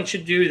everyone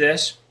should do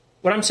this.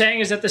 What I'm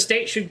saying is that the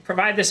state should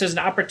provide this as an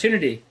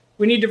opportunity.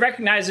 We need to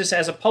recognize this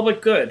as a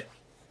public good.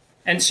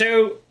 And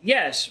so,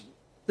 yes,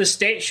 the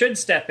state should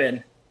step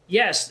in.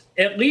 Yes,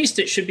 at least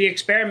it should be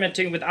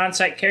experimenting with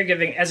on-site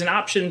caregiving as an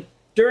option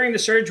during the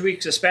surge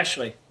weeks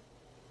especially.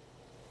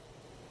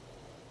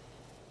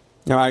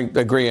 No, I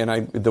agree.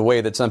 And the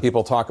way that some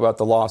people talk about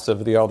the loss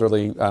of the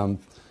elderly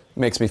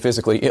makes me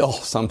physically ill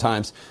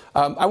sometimes.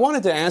 I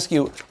wanted to ask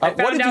you, I what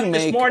did found you out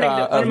make this morning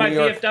that one of my New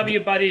York?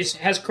 VFW buddies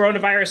has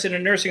coronavirus in a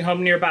nursing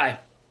home nearby.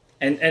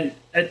 And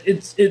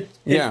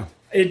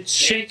it's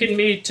shaken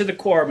me to the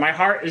core. My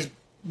heart is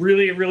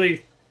really,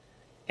 really...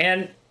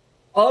 And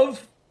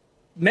of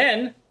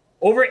men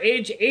over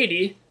age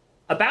 80,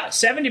 about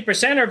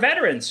 70% are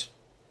veterans.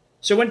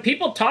 So when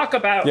people talk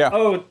about,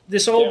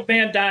 this old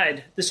man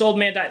died,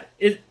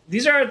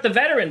 these are the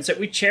veterans that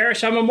we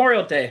cherish on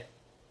Memorial Day.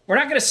 We're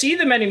not going to see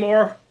them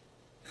anymore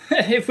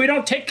if we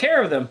don't take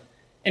care of them.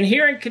 And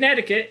here in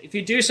Connecticut, if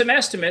you do some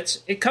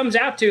estimates, it comes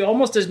out to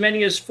almost as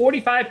many as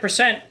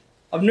 45%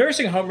 of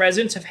nursing home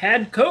residents have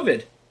had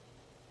COVID.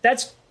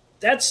 That's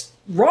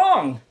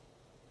wrong.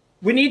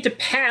 We need to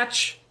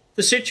patch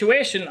the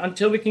situation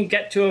until we can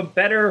get to a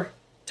better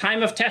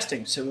time of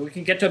testing, so we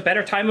can get to a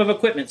better time of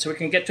equipment, so we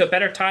can get to a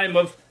better time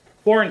of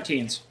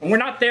quarantines. And we're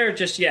not there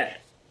just yet.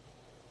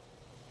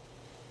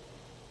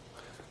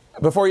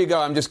 Before you go,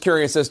 I'm just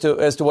curious as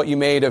to what you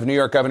made of New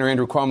York Governor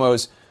Andrew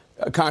Cuomo's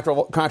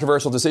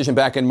controversial decision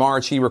back in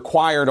March. He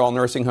required all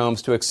nursing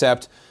homes to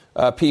accept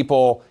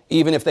people,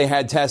 even if they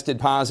had tested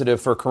positive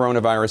for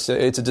coronavirus.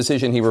 It's a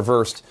decision he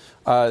reversed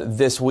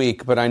this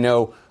week, but I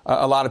know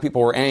a lot of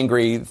people were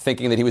angry,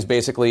 thinking that he was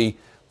basically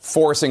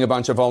forcing a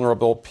bunch of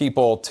vulnerable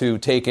people to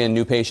take in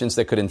new patients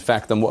that could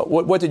infect them.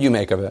 What did you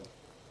make of it?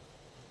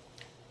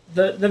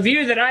 The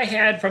view that I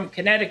had from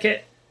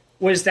Connecticut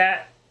was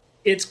that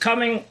it's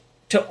coming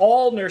to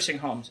all nursing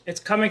homes. It's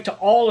coming to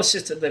all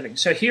assisted living.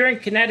 So here in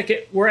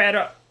Connecticut, we're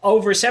at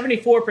over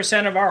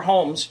 74% of our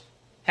homes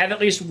have at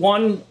least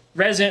one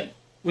resident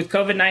with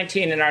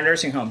COVID-19 in our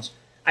nursing homes.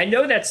 I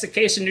know that's the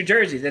case in New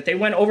Jersey, that they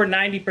went over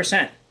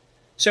 90%.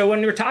 So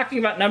when we're talking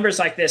about numbers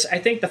like this, I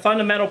think the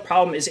fundamental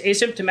problem is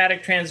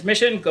asymptomatic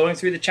transmission going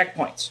through the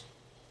checkpoints.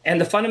 And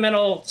the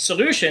fundamental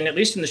solution, at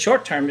least in the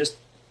short term, is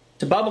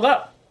to bubble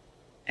up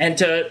and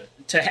to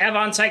have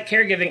on-site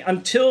caregiving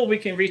until we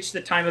can reach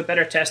the time of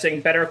better testing,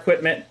 better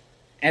equipment,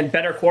 and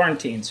better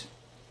quarantines.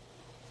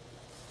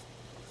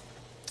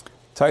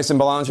 Tyson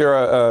Belanger,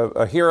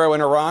 a hero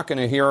in Iraq and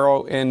a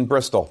hero in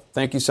Bristol.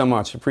 Thank you so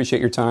much. Appreciate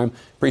your time.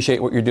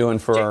 Appreciate what you're doing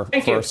for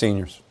our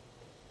seniors.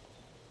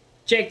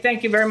 Jake,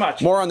 thank you very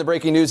much. More on the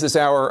breaking news this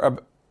hour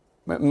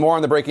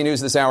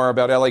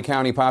about LA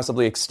County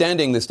possibly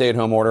extending the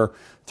stay-at-home order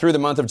through the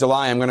month of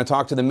July. I'm going to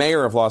talk to the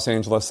mayor of Los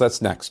Angeles.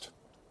 That's next.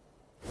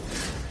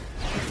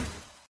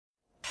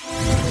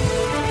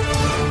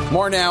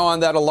 More now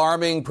on that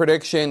alarming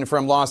prediction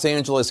from Los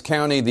Angeles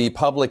County. The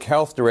public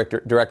health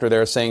director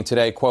there saying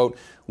today, quote,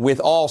 with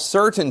all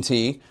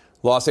certainty,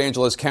 Los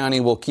Angeles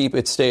County will keep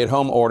its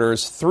stay-at-home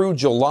orders through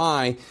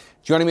July.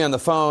 Joining me on the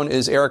phone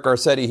is Eric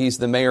Garcetti. He's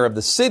the mayor of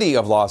the city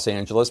of Los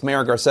Angeles.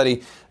 Mayor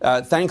Garcetti,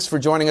 thanks for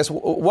joining us.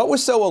 What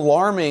was so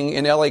alarming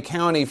in LA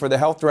County for the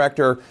health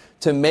director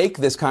to make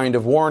this kind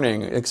of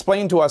warning?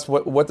 Explain to us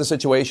what the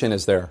situation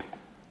is there.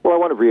 Well, I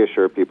want to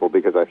reassure people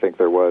because I think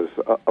there was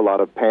a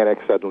lot of panic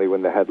suddenly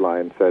when the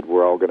headline said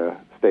we're all going to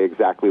stay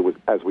exactly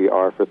as we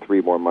are for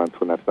 3 more months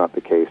when that's not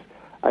the case.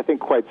 I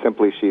think quite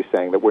simply she's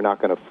saying that we're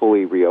not going to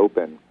fully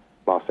reopen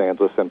Los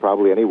Angeles and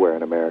probably anywhere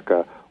in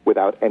America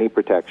without any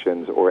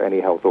protections or any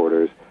health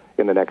orders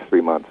in the next 3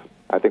 months.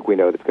 I think we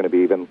know that's going to be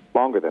even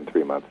longer than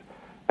 3 months.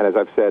 And as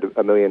I've said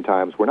a million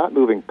times, we're not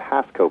moving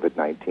past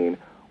COVID-19.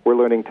 We're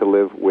learning to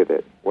live with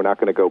it. We're not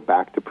going to go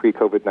back to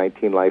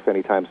pre-COVID-19 life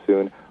anytime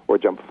soon or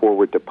jump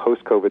forward to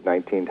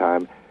post-COVID-19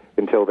 time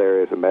until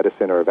there is a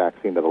medicine or a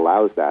vaccine that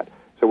allows that.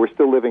 So we're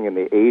still living in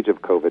the age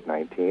of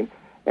COVID-19.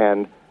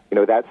 And,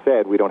 that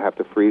said, we don't have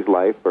to freeze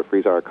life or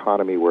freeze our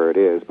economy where it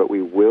is, but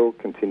we will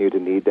continue to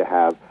need to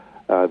have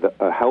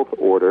a health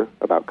order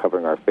about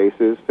covering our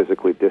faces,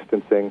 physically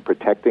distancing,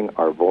 protecting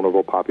our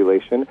vulnerable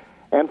population,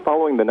 and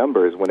following the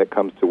numbers when it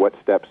comes to what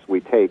steps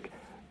we take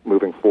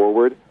moving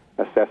forward,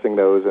 assessing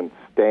those and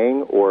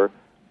staying or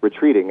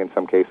retreating in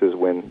some cases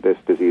when this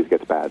disease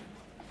gets bad.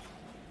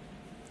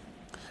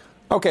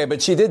 Okay,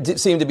 but she did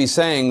seem to be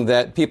saying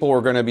that people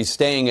were going to be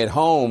staying at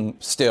home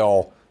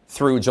still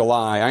through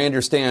July. I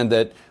understand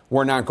that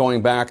we're not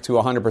going back to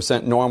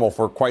 100% normal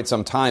for quite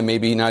some time,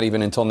 maybe not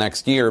even until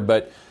next year.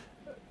 But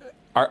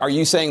are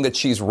you saying that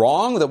she's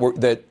wrong,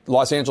 that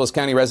Los Angeles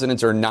County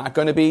residents are not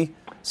going to be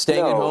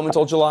staying at home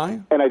until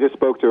July? And I just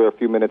spoke to her a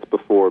few minutes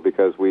before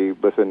because we've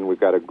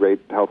got a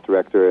great health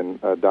director and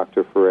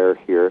Dr. Ferrer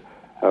here.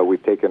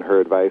 We've taken her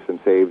advice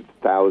and saved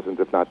thousands,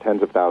 if not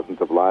tens of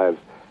thousands of lives.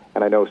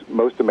 And I know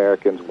most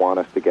Americans want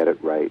us to get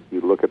it right.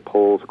 You look at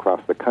polls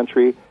across the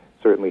country,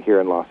 certainly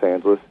here in Los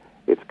Angeles,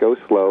 it's go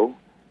slow,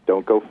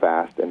 don't go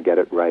fast, and get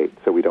it right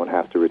so we don't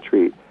have to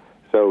retreat.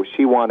 So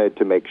she wanted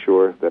to make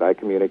sure that I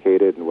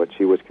communicated and what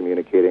she was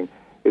communicating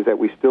is that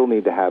we still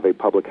need to have a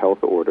public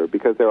health order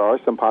because there are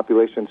some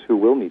populations who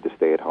will need to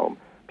stay at home.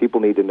 People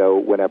need to know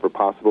whenever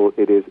possible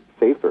it is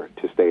safer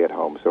to stay at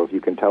home. So if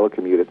you can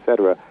telecommute, et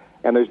cetera,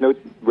 and there's no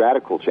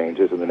radical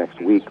changes in the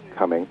next week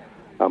coming,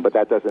 but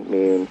that doesn't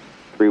mean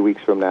 3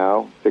 weeks from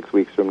now, 6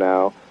 weeks from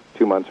now,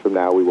 2 months from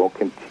now, we won't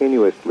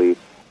continuously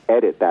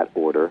edit that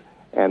order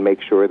and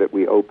make sure that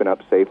we open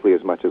up safely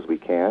as much as we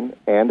can.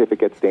 And if it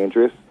gets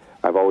dangerous,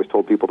 I've always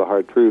told people the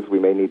hard truth, we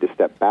may need to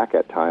step back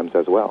at times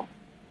as well.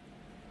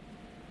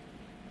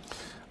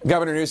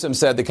 Governor Newsom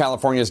said that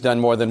California has done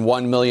more than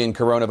 1 million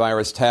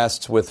coronavirus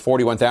tests, with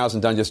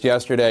 41,000 done just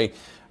yesterday.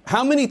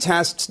 How many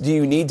tests do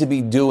you need to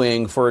be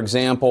doing, for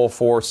example,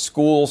 for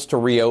schools to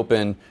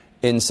reopen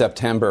in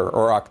September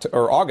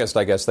or August?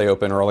 I guess they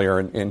open earlier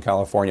in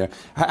California.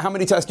 How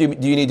many tests do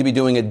you need to be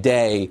doing a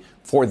day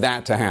for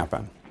that to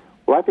happen?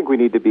 Well, I think we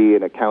need to be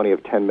in a county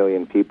of 10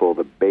 million people.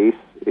 The base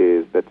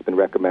that's been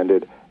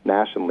recommended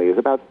nationally is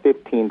about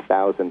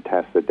 15,000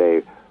 tests a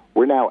day.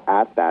 We're now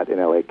at that in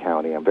L.A.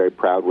 County. I'm very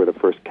proud we're the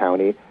first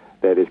county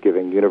that is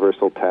giving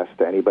universal tests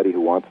to anybody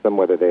who wants them,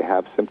 whether they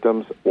have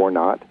symptoms or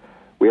not.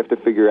 We have to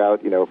figure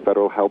out,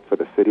 federal help for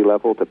the city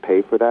level to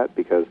pay for that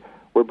because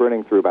we're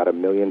burning through about $1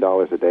 million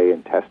a day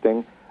in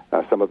testing.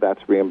 Some of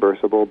that's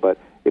reimbursable, but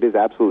it is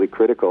absolutely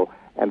critical.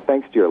 And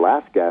thanks to your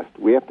last guest,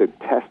 we have to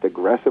test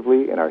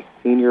aggressively in our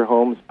senior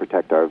homes,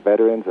 protect our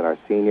veterans and our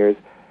seniors,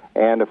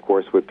 and, of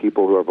course, with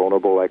people who are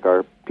vulnerable, like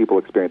our people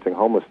experiencing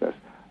homelessness.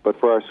 But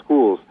for our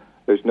schools,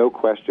 there's no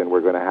question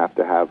we're going to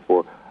have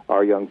for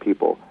our young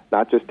people,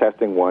 not just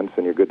testing once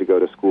and you're good to go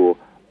to school,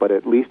 but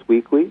at least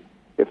weekly,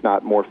 if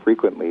not more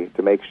frequently,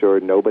 to make sure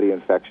nobody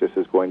infectious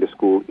is going to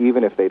school,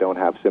 even if they don't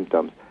have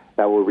symptoms.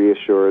 That will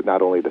reassure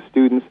not only the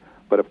students,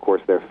 but, of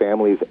course, their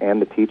families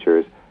and the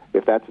teachers.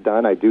 If that's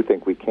done, I do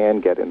think we can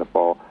get in the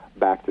fall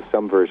back to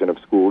some version of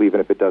school, even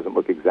if it doesn't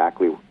look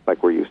exactly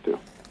like we're used to.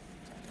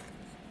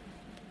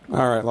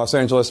 All right, Los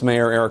Angeles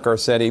Mayor Eric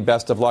Garcetti,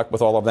 best of luck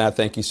with all of that.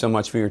 Thank you so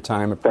much for your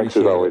time. Thanks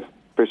as always.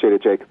 Appreciate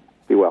it, Jake.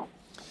 Be well.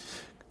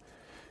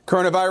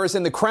 Coronavirus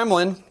in the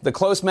Kremlin. The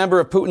close member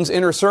of Putin's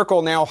inner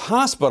circle now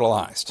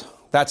hospitalized.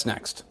 That's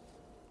next.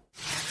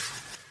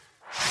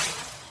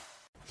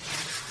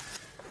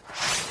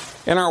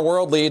 In our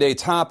world lead, a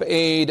top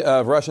aide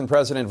of Russian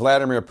President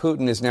Vladimir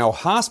Putin is now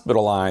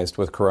hospitalized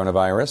with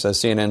coronavirus. As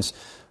CNN's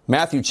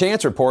Matthew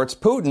Chance reports,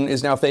 Putin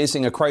is now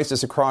facing a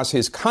crisis across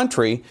his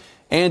country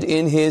and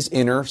in his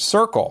inner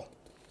circle.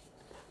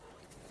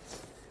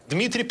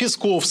 News that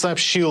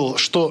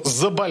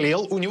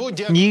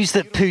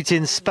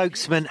Putin's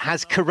spokesman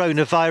has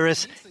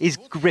coronavirus is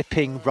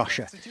gripping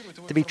Russia.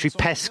 Dmitry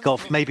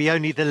Peskov may be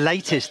only the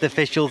latest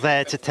official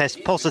there to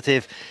test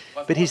positive,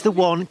 but he's the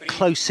one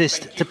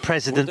closest to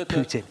President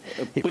Putin.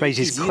 It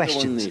raises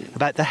questions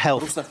about the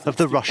health of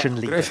the Russian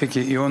leader. For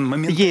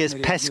years,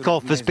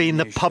 Peskov has been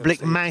the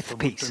public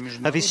mouthpiece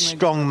of his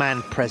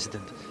strongman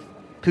president.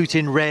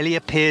 Putin rarely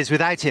appears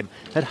without him,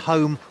 at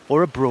home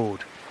or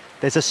abroad.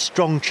 There's a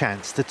strong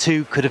chance the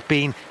two could have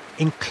been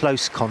in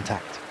close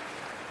contact.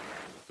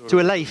 To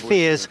allay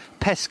fears,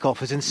 Peskov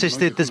has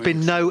insisted there's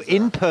been no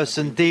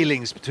in-person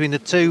dealings between the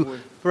two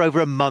for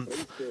over a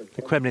month.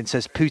 The Kremlin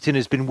says Putin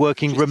has been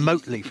working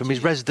remotely from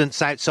his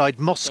residence outside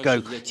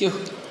Moscow,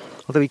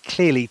 although he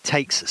clearly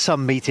takes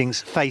some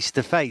meetings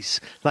face-to-face,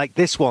 like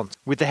this one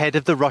with the head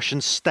of the Russian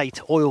state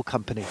oil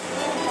company.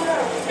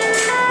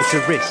 It's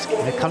a risk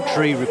in a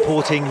country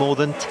reporting more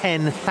than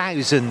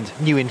 10,000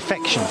 new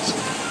infections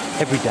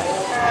every day.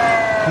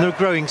 And there are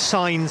growing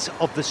signs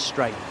of the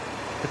strain.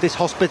 At this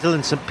hospital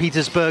in St.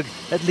 Petersburg,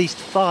 at least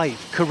 5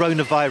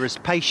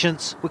 coronavirus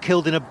patients were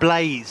killed in a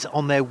blaze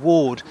on their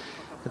ward.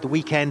 At the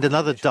weekend,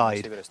 another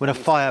died when a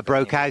fire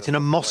broke out in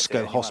a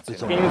Moscow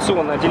hospital.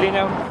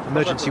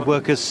 Emergency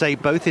workers say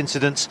both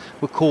incidents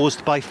were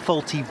caused by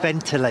faulty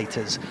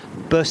ventilators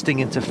bursting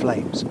into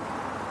flames.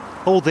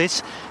 All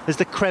this as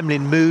the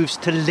Kremlin moves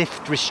to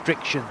lift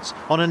restrictions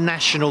on a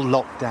national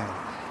lockdown.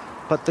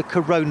 But the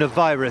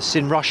coronavirus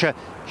in Russia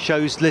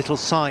shows little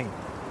sign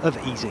of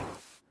easing.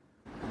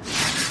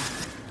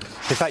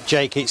 In fact,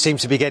 Jake, it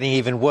seems to be getting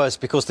even worse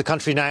because the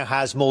country now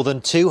has more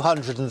than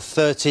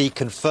 230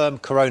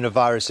 confirmed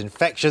coronavirus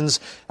infections.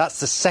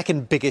 That's the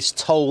second biggest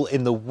toll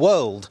in the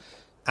world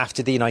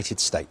after the United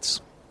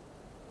States.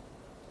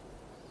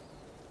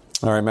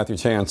 All right, Matthew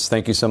Chance,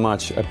 thank you so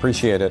much. I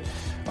appreciate it.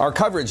 Our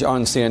coverage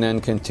on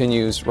CNN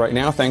continues right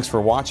now. Thanks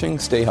for watching.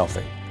 Stay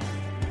healthy.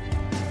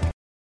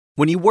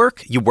 When you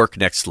work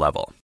next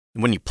level.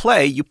 And when you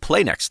play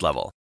next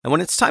level. And when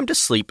it's time to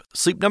sleep,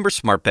 Sleep Number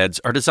smart beds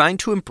are designed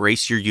to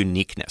embrace your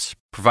uniqueness,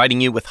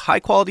 providing you with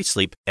high-quality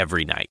sleep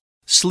every night.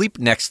 Sleep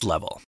next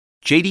level.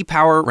 J.D.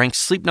 Power ranks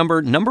Sleep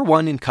Number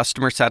 #1 in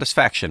customer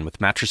satisfaction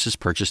with mattresses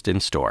purchased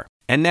in-store.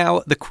 And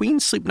now, the Queen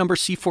Sleep Number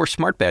C4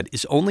 smart bed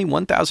is only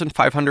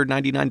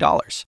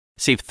 $1,599.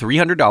 Save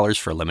 $300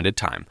 for a limited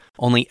time,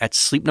 only at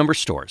Sleep Number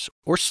stores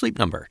or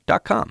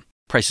sleepnumber.com.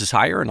 Prices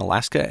higher in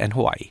Alaska and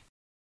Hawaii.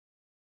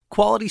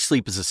 Quality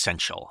sleep is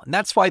essential, and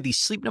that's why the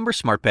Sleep Number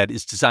Smart Bed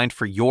is designed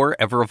for your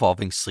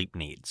ever-evolving sleep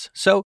needs.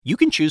 So you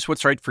can choose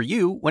what's right for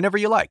you whenever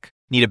you like.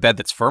 Need a bed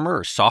that's firmer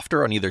or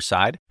softer on either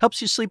side? Helps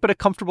you sleep at a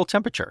comfortable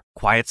temperature.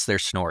 Quiets their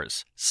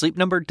snores. Sleep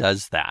Number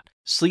does that.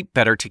 Sleep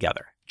better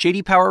together.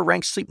 J.D. Power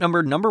ranks Sleep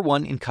Number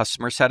 #1 in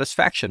customer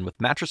satisfaction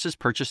with mattresses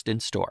purchased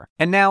in-store.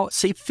 And now,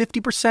 save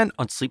 50%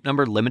 on Sleep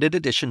Number limited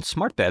edition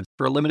smart beds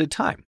for a limited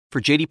time.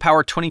 For J.D.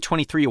 Power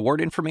 2023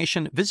 award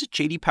information, visit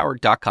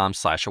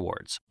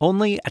jdpower.com/awards.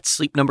 Only at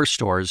Sleep Number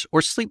stores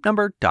or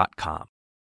sleepnumber.com.